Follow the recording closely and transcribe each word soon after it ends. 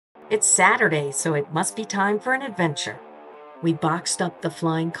It's Saturday, so it must be time for an adventure. We boxed up the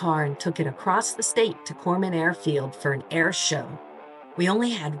flying car and took it across the state to Corman Airfield for an air show. We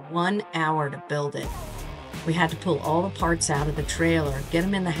only had 1 hour to build it. We had to pull all the parts out of the trailer, get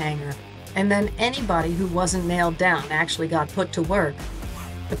them in the hangar, and then anybody who wasn't nailed down actually got put to work.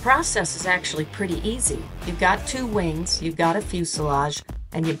 The process is actually pretty easy. You've got 2 wings, you've got a fuselage,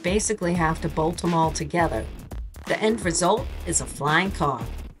 and you basically have to bolt them all together. The end result is a flying car.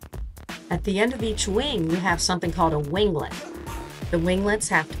 At the end of each wing, you have something called a winglet. The winglets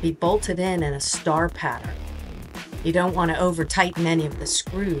have to be bolted in a star pattern. You don't want to over-tighten any of the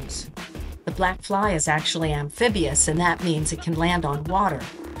screws. The black fly is actually amphibious, and that means it can land on water.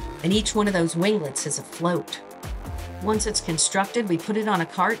 And each one of those winglets is a float. Once it's constructed, we put it on a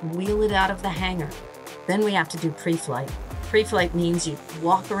cart and wheel it out of the hangar. Then we have to do pre-flight. Pre-flight means you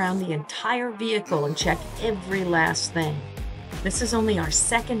walk around the entire vehicle and check every last thing. This is only our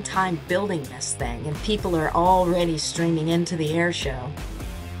 2nd time building this thing, and people are already streaming into the air show.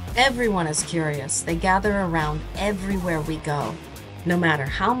 Everyone is curious. They gather around everywhere we go. No matter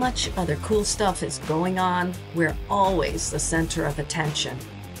how much other cool stuff is going on, we're always the center of attention.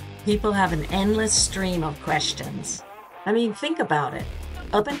 People have an endless stream of questions. I mean, think about it.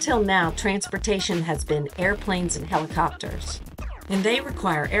 Up until now, transportation has been airplanes and helicopters, and they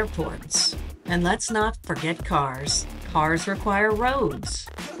require airports. And let's not forget cars. Cars require roads.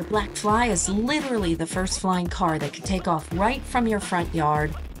 The Black Fly is literally the first flying car that can take off right from your front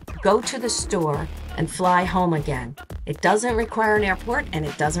yard, go to the store, and fly home again. It doesn't require an airport, and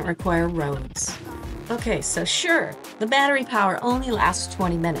it doesn't require roads. Okay, so sure, the battery power only lasts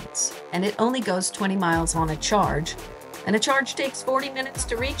 20 minutes, and it only goes 20 miles on a charge, and a charge takes 40 minutes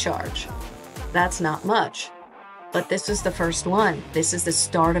to recharge. That's not much. But this is the first one. This is the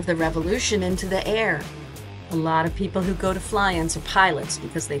start of the revolution into the air. A lot of people who go to fly-ins are pilots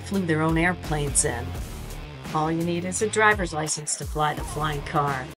because they flew their own airplanes in. All you need is a driver's license to fly the flying car.